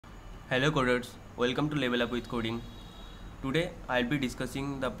Hello coders, welcome to Level Up with Coding. Today I'll be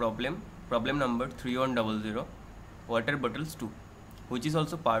discussing the problem number 3100, water bottles 2, which is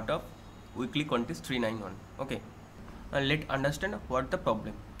also part of weekly contest 391. Okay, and let's understand what the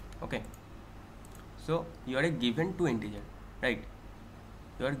problem. Okay, so you are given two integer, right?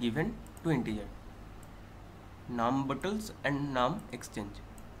 You are given two integer, numBottles and numExchange.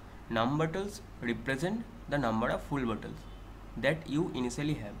 numBottles represent the number of full bottles that you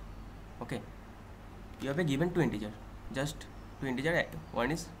initially have. Okay, you have a given two integer, just two integer, one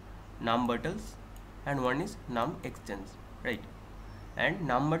is numBottles and one is numExchange, right? And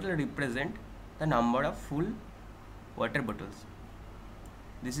numBottle represent the number of full water bottles.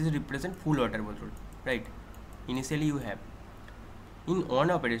 This is represent full water bottle, right? Initially you have. In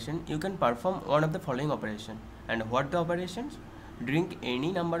one operation you can perform one of the following operation. And what the operations? Drink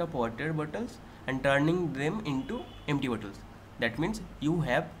any number of water bottles and turning them into empty bottles. That means you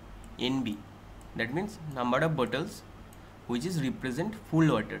have NB, that means number of bottles which is represent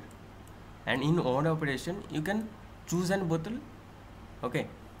full water, and in one operation you can choose an bottle, okay,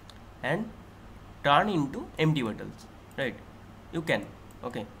 and turn into empty bottles, right? You can,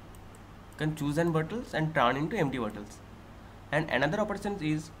 okay, you can choose an bottles and turn into empty bottles. And another operation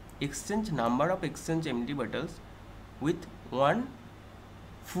is exchange number of exchange empty bottles with one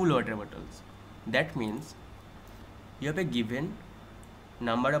full water bottles. That means you have a given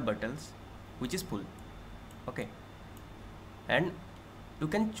number of bottles which is full, okay, and you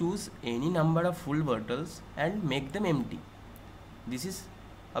can choose any number of full bottles and make them empty. This is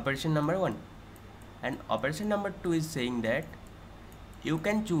operation number 1. And operation number 2 is saying that you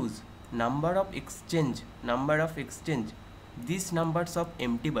can choose number of exchange these numbers of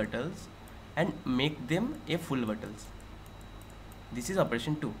empty bottles and make them a full bottles. This is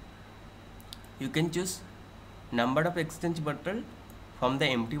operation 2. You can choose number of exchange bottle from the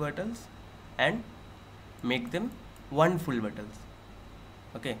empty bottles and make them one full bottles,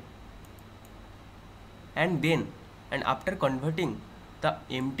 okay, and after converting the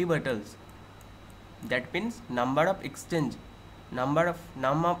empty bottles, that means number of exchange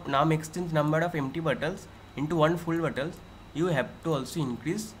numExchange number of empty bottles into one full bottles, you have to also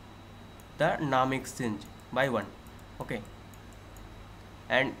increase the numExchange by 1, okay.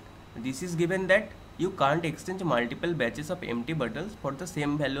 And this is given that you can't exchange multiple batches of empty bottles for the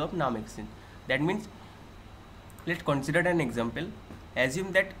same value of numExchange. That means, let's consider an example.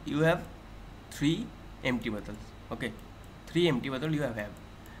 Assume that you have 3 empty bottles, okay, 3 empty bottles you have,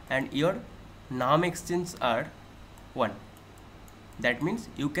 and your numExchange are 1. That means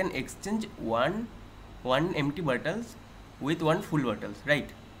you can exchange one empty bottles with one full bottles, right?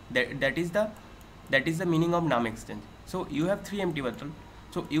 That is the meaning of numExchange. So you have 3 empty bottles,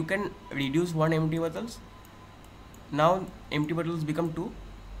 so you can reduce one empty bottles. Now empty bottles become 2,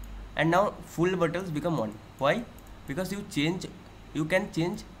 and now full bottles become 1. Why? Because you can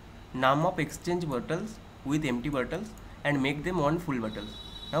change num of exchange bottles with empty bottles and make them one full bottles.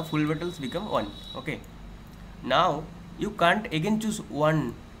 Now full bottles become 1, okay. Now you can't again choose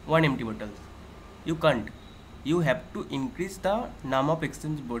one empty bottles. You can't. You have to increase the num of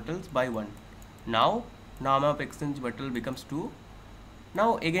exchange bottles by 1. Now num of exchange bottle becomes 2.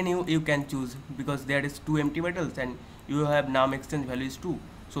 Now again you can choose, because there is 2 empty bottles and you have numExchange value is 2,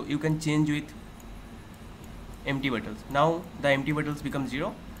 so you can change with empty bottles. Now the empty bottles become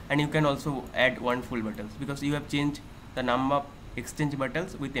 0, and you can also add one full bottles because you have changed the number of exchange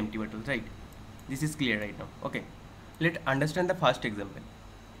bottles with empty bottles, right? This is clear right now, okay. Let's understand the first example.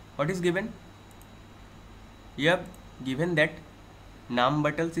 What is given? You have given that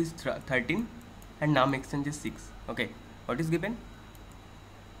numBottles is 13 and numExchange is 6, okay. What is given?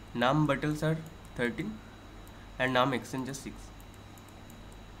 numBottles are 13 and numExchange is 6,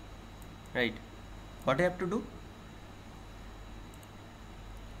 right? What I have to do?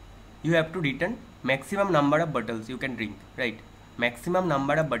 You have to return maximum number of bottles you can drink, right? Maximum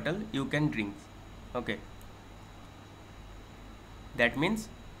number of bottle you can drink, okay. That means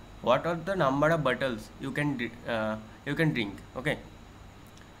what are the number of bottles you can drink, okay.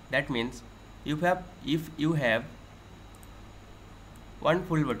 That means if you have one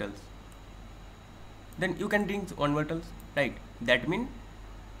full bottles, then you can drink one bottles, right? That means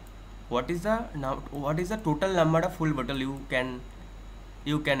what is the total number of full bottle you can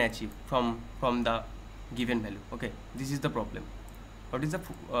achieve from the given value, okay. This is the problem. What is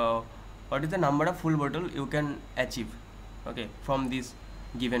the number of full bottle you can achieve, okay, from this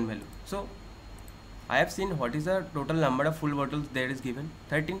given value? So I have seen what is the total number of full bottles there is given,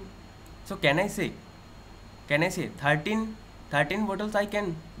 13. So can I say 13 bottles I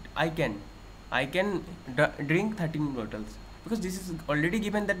can drink 13 bottles. because this is already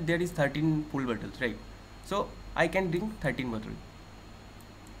given that there is 13 full bottles, right? So I can drink 13 bottles.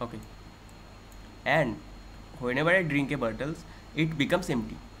 Okay, and whenever I drink a bottles, it becomes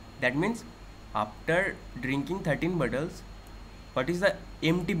empty. That means after drinking 13 bottles, what is the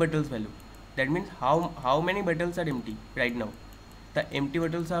empty bottles value? That means how many bottles are empty right now? The empty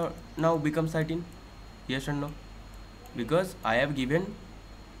bottles are now become 13. Yes or no? Because I have given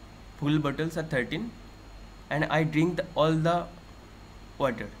full bottles are 13 and I drink all the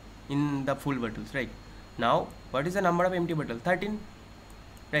water in the full bottles, right? Now what is the number of empty bottles? 13,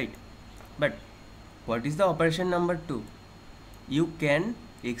 right? But what is the operation number 2? You can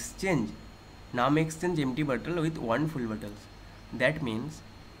exchange numExchange empty bottle with one full bottles. That means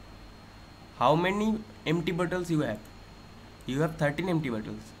how many empty bottles you have? You have 13 empty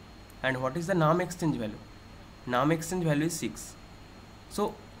bottles. And what is the numExchange value? NumExchange value is 6.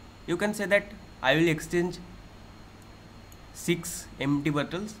 So you can say that I will exchange 6 empty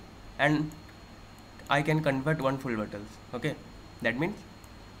bottles and I can convert one full bottles. Okay, that means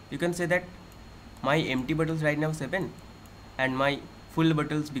you can say that my empty bottles right now 7 and my full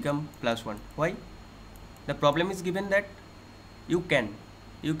bottles become +1. Why? The problem is given that you can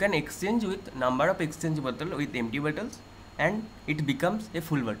exchange with number of exchange bottle with empty bottles and it becomes a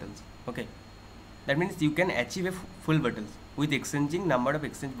full bottles. Okay, that means you can achieve a full bottles with exchanging number of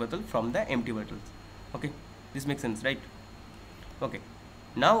exchange bottle from the empty bottles. Okay, this makes sense, right? Okay,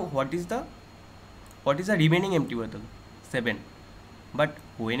 now what is the remaining empty bottle? 7. But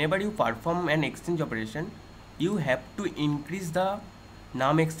whenever you perform an exchange operation, you have to increase the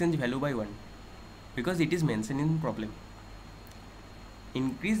numExchange value by 1 because it is mentioned in problem.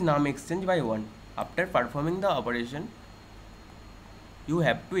 Increase numExchange by 1. After performing the operation, you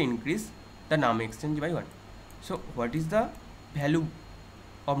have to increase the numExchange by 1. So what is the value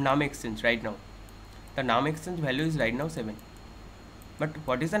of numExchange right now? The numExchange value is right now 7. But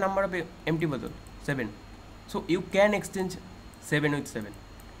what is the number of empty bottle? 7. So you can exchange 7 with 7.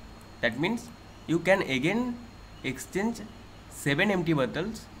 That means you can again exchange 7 empty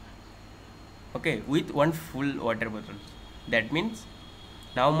bottles, okay, with one full water bottle. That means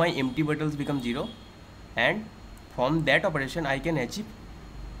now my empty bottles become 0 and from that operation I can achieve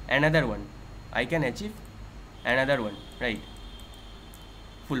another one. Right?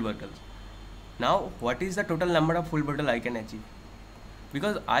 Full bottles. Now what is the total number of full bottle I can achieve?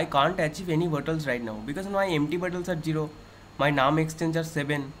 Because I can't achieve any bottles right now because my empty bottles are 0, my numExchange are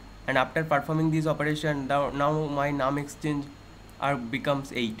 7, and after performing this operation now my numExchange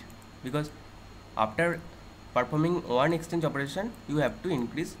becomes 8 because after performing one exchange operation you have to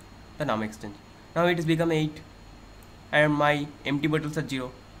increase the numExchange. Now it has become 8 and my empty bottles are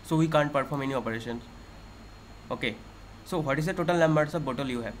 0, so we can't perform any operations. Okay, so what is the total numbers of bottle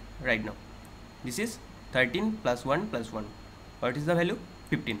you have right now? This is 13 plus 1 plus 1. What is the value?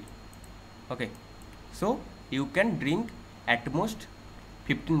 15. Okay, so you can drink at most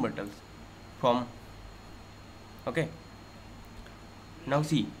 15 bottles from. Okay, now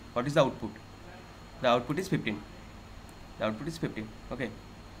see what is the output. The output is 15. Okay,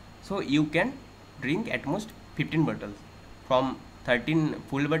 so you can drink at most 15 bottles from 13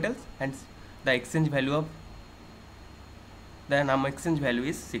 full bottles and the exchange value of the numExchange value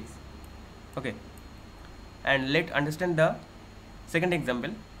is 6. Okay, and let's understand the second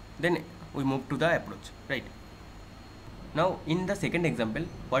example, then we move to the approach, right? Now in the second example,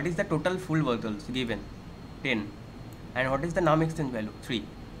 what is the total full bottles given? 10. And what is the numExchange value? 3.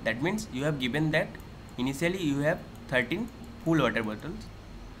 That means you have given that initially you have 13 full water bottles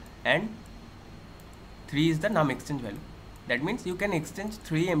and 3 is the numExchange value. That means you can exchange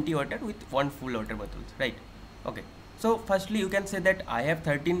 3 empty water with 1 full water bottles, right? Okay, so firstly you can say that I have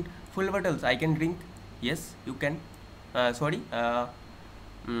 13 full bottles, I can drink. Yes, you can. The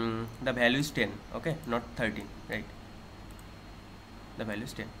value is 10. Okay, not 13, right? The value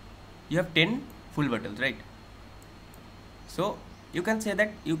is 10. You have 10 full bottles, right? So you can say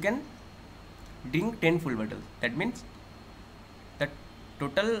that you can drink 10 full bottles. That means the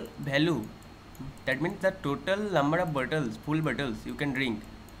total value, that means the total number of bottles, full bottles you can drink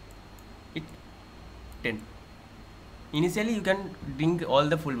it 10. Initially you can drink all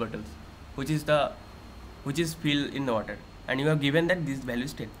the full bottles which is filled in the water, and you have given that this value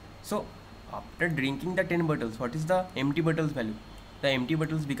is 10. So after drinking the 10 bottles, what is the empty bottles value? The empty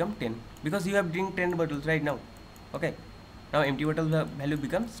bottles become 10 because you have drink 10 bottles right now. Okay, now empty bottle value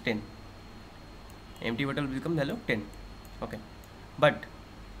becomes 10. Empty bottle becomes value 10. Okay, but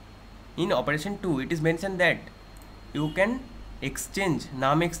in operation 2 it is mentioned that you can exchange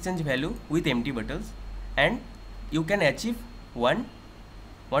numExchange value with empty bottles and you can achieve one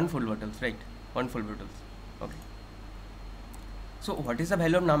full bottles, right? 1 full bottles. Okay, So what is the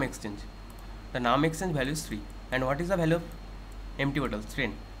value of numExchange? The numExchange value is 3. And what is the value of empty bottles?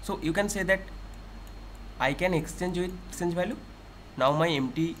 10. So you can say that I can exchange with exchange value. Now my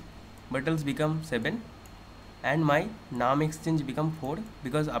empty bottles become 7 and my numExchange become 4,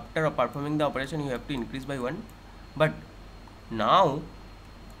 because after performing the operation you have to increase by 1. But now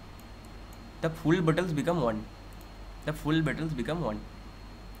the full bottles become 1. The full bottles become 1.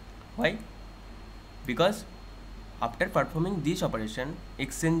 Why? Because after performing this operation,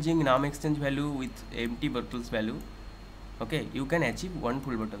 exchanging numExchange value with empty bottles value, okay, you can achieve 1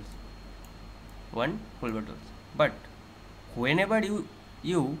 full bottles. 1 full bottles. But whenever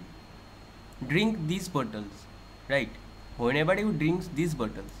you drink these bottles, right? Whenever you drink these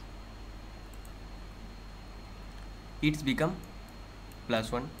bottles, it's become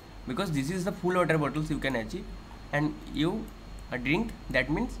 +1, because this is the full water bottles you can achieve, and you drink, that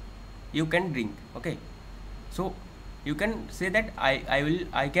means you can drink. Okay, so you can say that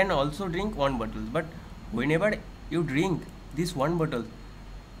I can also drink 1 bottle, but whenever you drink this 1 bottle,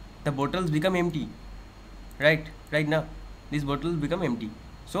 the bottles become empty, right now these bottles become empty.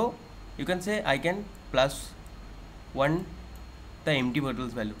 So you can say I can +1 the empty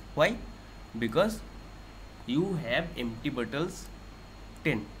bottles value. Why? Because you have empty bottles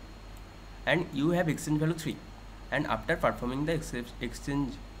 10 and you have exchange value 3, and after performing the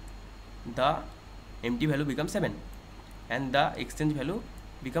exchange, the empty value becomes 7 and the exchange value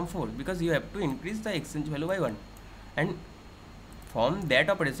become 4, because you have to increase the exchange value by 1, and from that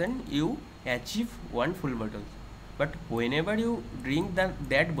operation you achieve 1 full bottles. But whenever you drink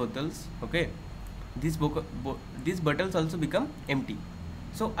that bottles, okay, these bottles also become empty.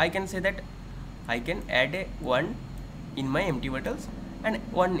 So I can say that I can add a 1 in my empty bottles and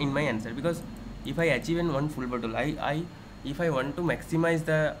 1 in my answer, because if I achieve in 1 full bottle, if I want to maximize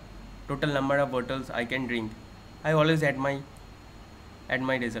the total number of bottles I can drink, I always add my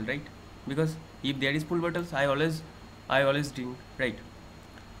result, right? Because if there is full bottles, I always drink, right?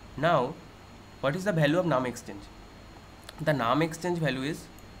 Now what is the value of numExchange? The numExchange value is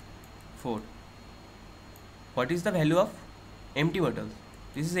 4. What is the value of empty bottles?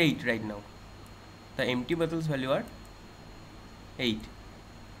 This is 8 right now. The empty bottles value are 8.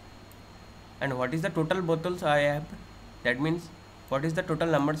 And what is the total bottles I have? That means what is the total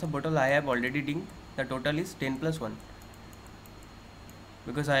numbers of bottles I have already drink? The total is 10 plus 1,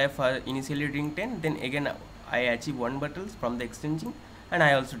 because I have initially drink 10, then again I achieve 1 bottles from the exchanging, and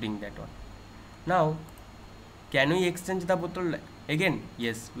I also drink that one. Now can we exchange the bottle again?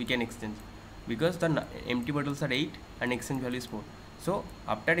 Yes, we can exchange, because the empty bottles are 8 and exchange value is 4. So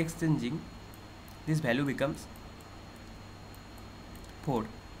after exchanging, this value becomes 4.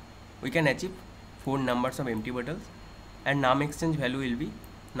 We can achieve 4 numbers of empty bottles, and numExchange value will be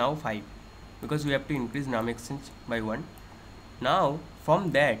now 5, because we have to increase numExchange by 1. Now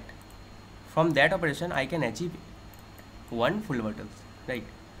from that operation I can achieve 1 full bottles, right?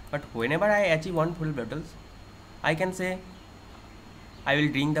 But whenever I achieve 1 full bottles, I can say I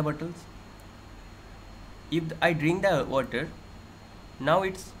will drink the bottles. If I drink the water, now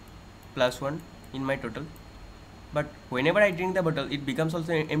it's +1 in my total, but whenever I drink the bottle, it becomes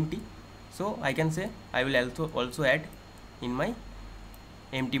also empty. So I can say I will also add in my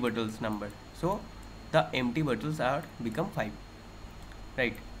empty bottles number. So the empty bottles are become 5,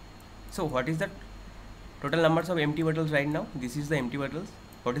 right? So what is the total numbers of empty bottles right now? This is the empty bottles.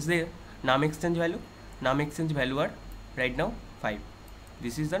 What is the numExchange value? NumExchange value are right now 5.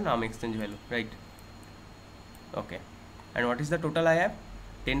 This is the NumExchange value, right? Okay. And what is the total I have?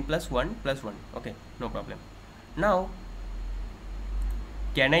 10 plus 1 plus 1. Okay, no problem. Now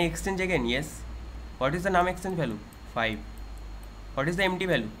can I exchange again? Yes. What is the NumExchange value? 5. What is the empty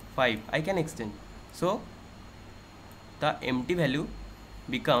value? 5. I can exchange. So the empty value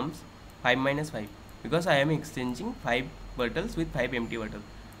becomes 5 minus 5, because I am exchanging 5 bottles with 5 empty bottles.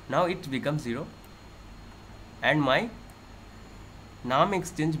 Now it becomes 0, and my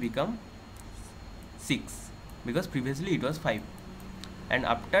numExchange become 6, because previously it was 5, and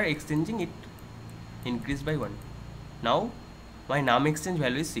after exchanging it increased by 1. Now my numExchange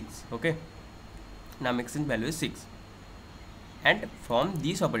value is 6. Okay, numExchange value is 6, and from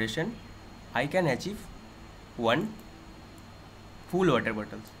this operation I can achieve 1 full water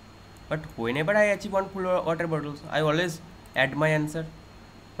bottles. But whenever I achieve 1 full water bottles, I always add my answer.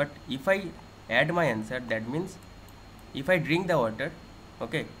 But if I add my answer, that means if I drink the water,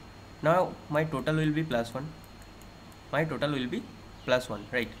 okay, now my total will be +1. My total will be +1,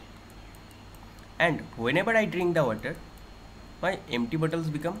 right? And whenever I drink the water, my empty bottles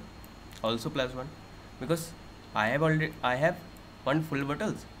become also +1, because I have 1 full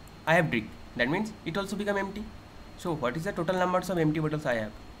bottles I have drink. That means it also become empty. So what is the total numbers of empty bottles I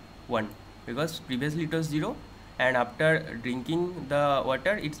have? 1, because previously it was 0 and after drinking the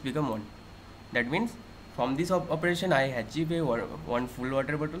water it's become 1. That means from this operation I achieve a one full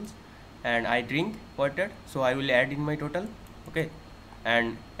water bottles and I drink water, so I will add in my total. Okay,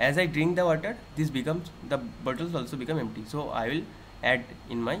 and as I drink the water, this becomes, the bottles also become empty, so I will add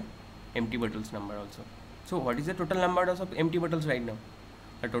in my empty bottles number also. So what is the total numbers of empty bottles right now?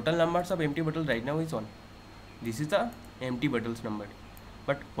 The total numbers of empty bottles right now is 1. This is the empty bottles number.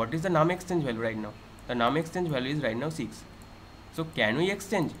 But what is the numExchange value right now? The numExchange value is right now 6. So can we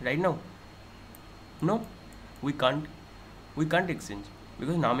exchange right now? No, we can't. We can't exchange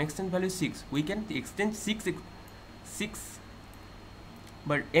because numExchange value is 6. We can exchange 6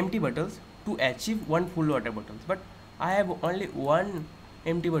 but empty bottles to achieve 1 full water bottles. But I have only 1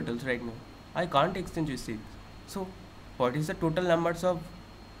 empty bottles right now. I can't exchange with 6. So what is the total numbers of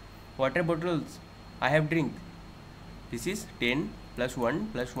water bottles I have drink? This is 10 plus 1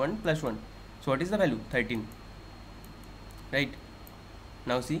 plus 1 plus 1. So what is the value? 13. Right?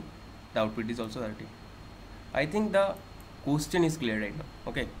 Now see, the output is also 13. I think the question is clear right now.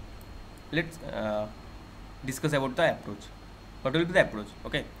 Okay, let's discuss about the approach. What will be the approach?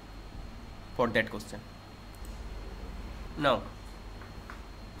 Okay, for that question. Now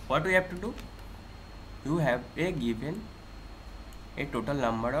what we have to do? You have a given a total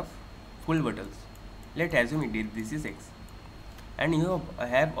number of full bottles. Let's assume this is x, and you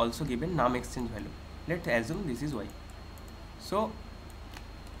have also given numExchange value. Let's assume this is y. So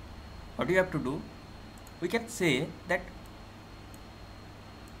what you have to do? We can say that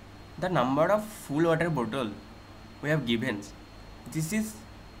the number of full water bottle we have given, this is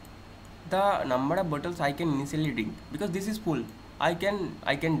the number of bottles I can initially drink, because this is full. I can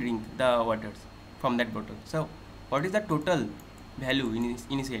drink the waters from that bottle. So what is the total value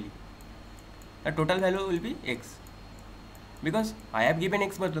initially? The total value will be x, because I have given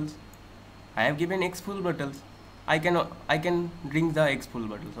x bottles, I have given x full bottles. I can drink the x full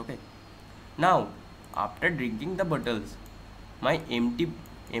bottles. Okay, now after drinking the bottles, my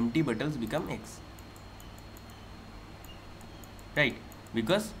empty bottles become x, right?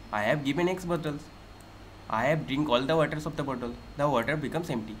 Because I have given x bottles, I have drink all the waters of the bottle, the water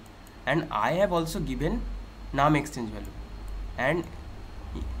becomes empty, and I have also given numExchange value, and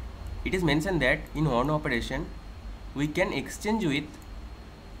it is mentioned that in one operation we can exchange with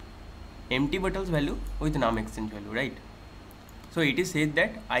empty bottles value with numExchange value, right? So it is said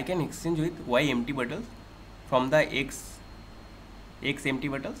that I can exchange with y empty bottles from the x empty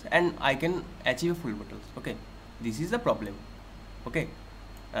bottles, and I can achieve full bottles. Okay, this is the problem. Okay,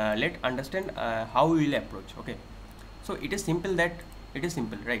 let's understand how we will approach. Okay, so it is simple,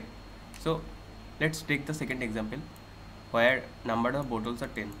 right? So let's take the second example where number of bottles are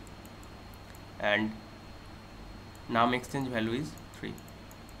 10 and numExchange value is 3.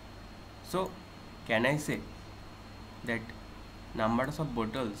 So can I say that numbers of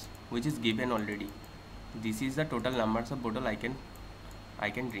bottles which is given already, this is the total numbers of bottle I can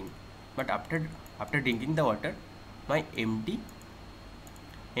drink, but after drinking the water, my empty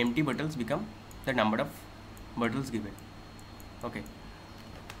bottles become the number of bottles given. Okay,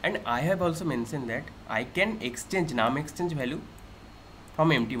 and I have also mentioned that I can exchange numExchange value from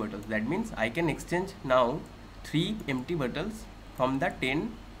empty bottles. That means I can exchange now 3 empty bottles from the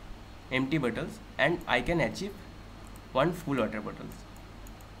 10 empty bottles, and I can achieve 1 full water bottles.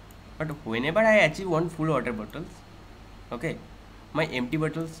 But whenever I achieve 1 full water bottles, okay, my empty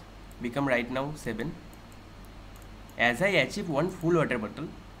bottles become right now 7. As I achieve 1 full water bottle,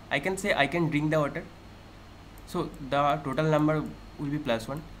 I can say I can drink the water, so the total number will be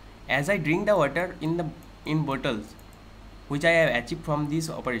 +1. As I drink the water in bottles which I have achieved from this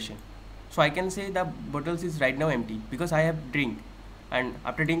operation, so I can say the bottles is right now empty because I have drink, and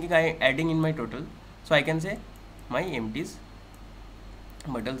after drinking I adding in my total, so I can say my empties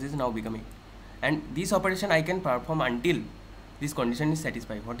bottles is now becoming. And this operation I can perform until this condition is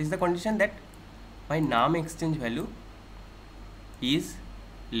satisfied. What is the condition? That my numExchange value is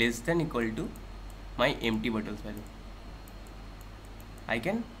less than equal to my empty bottles value. I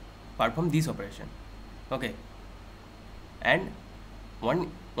can perform this operation. Okay, and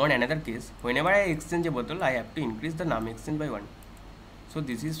one another case, whenever I exchange a bottle, I have to increase the numExchange by 1. So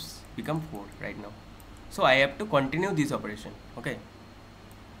this is become 4 right now. So I have to continue this operation. Okay,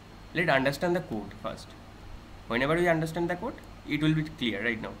 let's understand the code first. Whenever we understand the code, it will be clear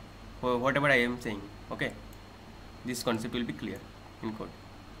right now. Whatever I am saying, okay, this concept will be clear in code.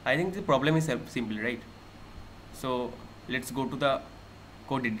 I think the problem is simple, right? So let's go to the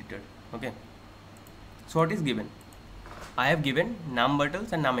code editor. Okay, so what is given? I have given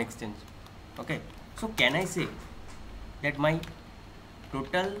numBottles and numExchange. Okay, so can I say that my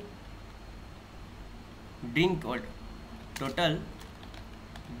total drink or total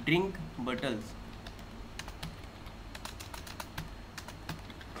drink bottles,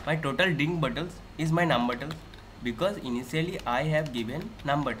 my total drink bottles is my numBottles, because initially I have given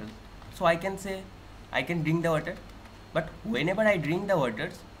numBottles. So I can say I can drink the water, but whenever I drink the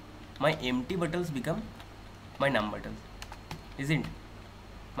waters, my empty bottles become my numBottles, isn't?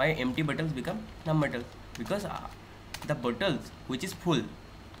 My empty bottles become numBottles, because the bottles which is full,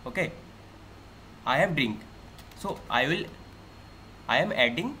 okay, I have drink, so I am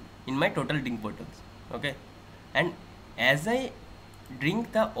adding in my total drink bottles, okay, and as I drink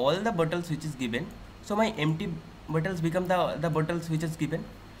all the bottles which is given, so my empty bottles become the bottles which is given,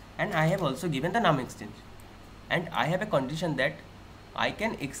 and I have also given the numExchange, and I have a condition that I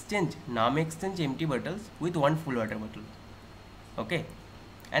can exchange numExchange empty bottles with one full water bottle, okay,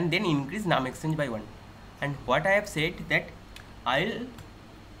 and then increase numExchange by 1. And what I have said that I'll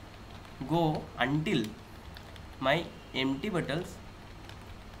go until my empty bottles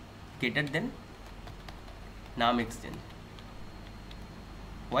greater than numExchange.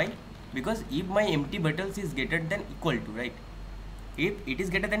 Why? Because if my empty bottles is greater than equal to, right, if it is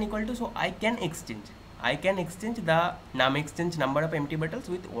greater than equal to, so I can exchange the numExchange number of empty bottles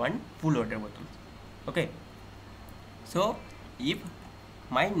with one full water bottle, okay. So if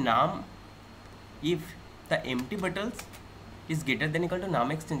the empty bottles is greater than equal to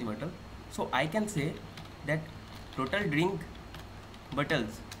numExchange bottle, so I can say that total drinks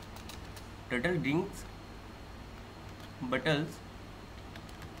bottles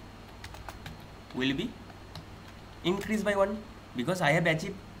will be increased by 1, because I have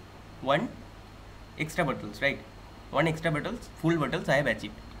achieved one extra bottles, right? One extra bottles, full bottles I have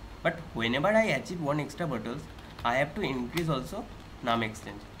achieved. But whenever I achieve one extra bottles, I have to increase also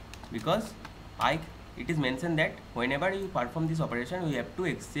numExchange, because it is mentioned that whenever you perform this operation, we have to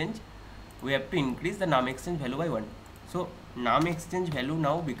increase the numExchange value by 1. So numExchange value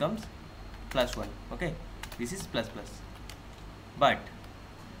now becomes +1, okay, this is plus. But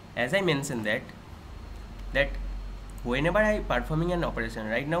as I mentioned that whenever I performing an operation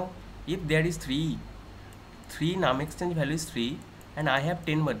right now, if there is 3 numExchange value is 3 and I have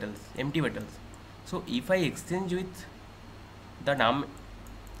 10 bottles, empty bottles, so if I exchange with the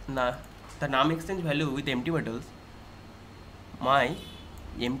numExchange value with empty bottles, my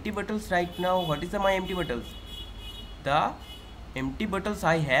empty bottles right now, what is my empty bottles? The empty bottles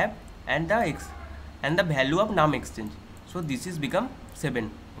I have and the value of numExchange, so this is become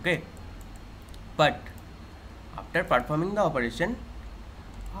 7, okay. But after performing the operation,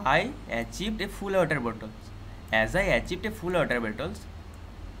 I achieved a full water bottles. As I achieved a full water bottles,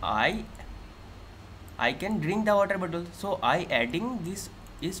 I can drink the water bottle, so I adding this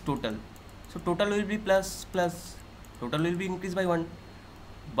is total, so total will be plus, total will be increased by 1.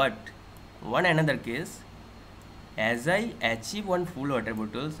 But one another case, as I achieve one full water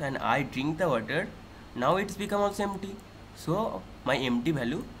bottles and I drink the water, now it's become also empty, so my empty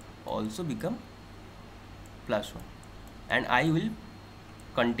value also become +1, and I will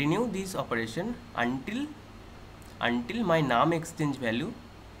continue this operation until my numExchange value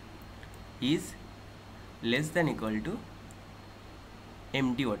is less than equal to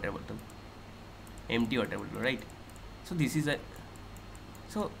empty water bottle, right? So this is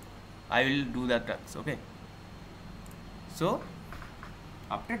so I will do the tricks, okay. So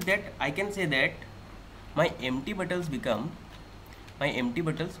after that I can say that my empty bottles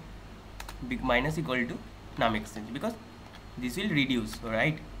minus equal to numExchange, because this will reduce,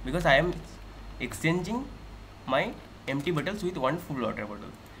 right, because I am exchanging my empty bottles with one full water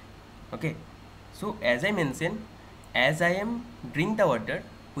bottle, okay. So as I mentioned, as I am drink the water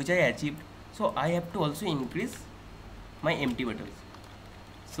which I achieved, so I have to also increase my empty bottles,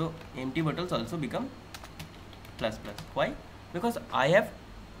 so empty bottles also become ++. Why? Because I have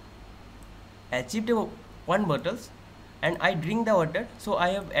achieved one bottles and I drink the water, so I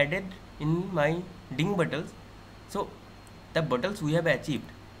have added in my drink bottles, so the bottles we have achieved,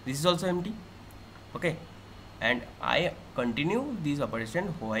 this is also empty, okay, and I continue this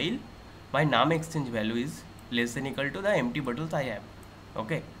operation while my numExchange value is less than equal to the empty bottles I have,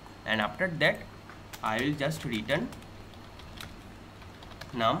 okay. And after that I will just return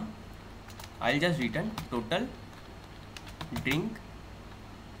total drink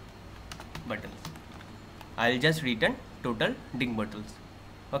bottles,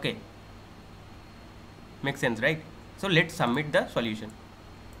 okay. Makes sense, right? So let's submit the solution.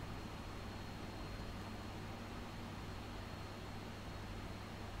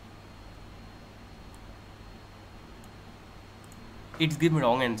 It's give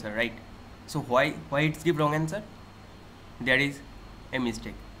wrong answer, right? So why it's give wrong answer? there is a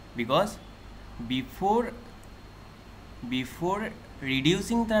mistake, because before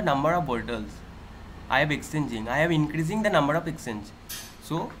reducing the number of bottles I am increasing the number of exchange.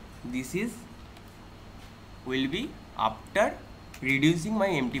 So this is will be after reducing my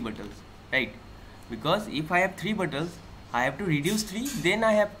empty bottles, right? Because if I have 3 bottles, I have to reduce 3, then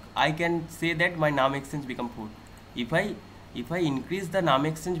I can say that my numExchange become 4. If I increase the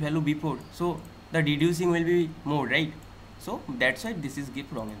numExchange value before, so the reducing will be more, right? So that's why this is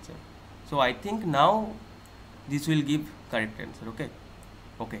give wrong answer. So I think now this will give correct answer.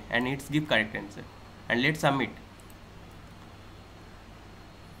 Okay, and it's give correct answer, and let's submit.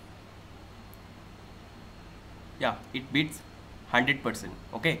 Yeah, it beats 100%.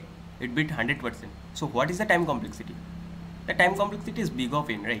 Okay, it beat 100%. So what is the time complexity? The time complexity is big of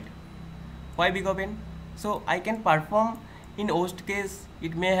n, right? Why big of n? So I can perform, in worst case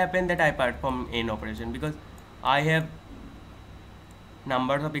it may happen that I perform n operation, because I have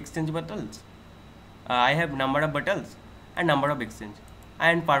numbers of exchange bottles, I have number of bottles and number of exchange. I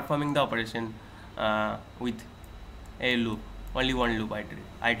am performing the operation with a loop, only one loop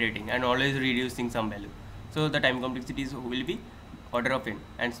iterating and always reducing some value. So the time complexity will be order of n,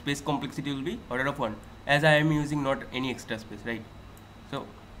 and space complexity will be order of 1, as I am using not any extra space, right? So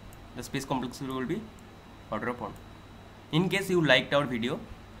the space complexity will be order of 1. In case you liked our video,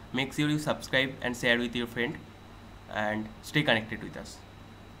 make sure you subscribe and share with your friend, and stay connected with us.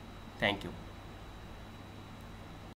 Thank you.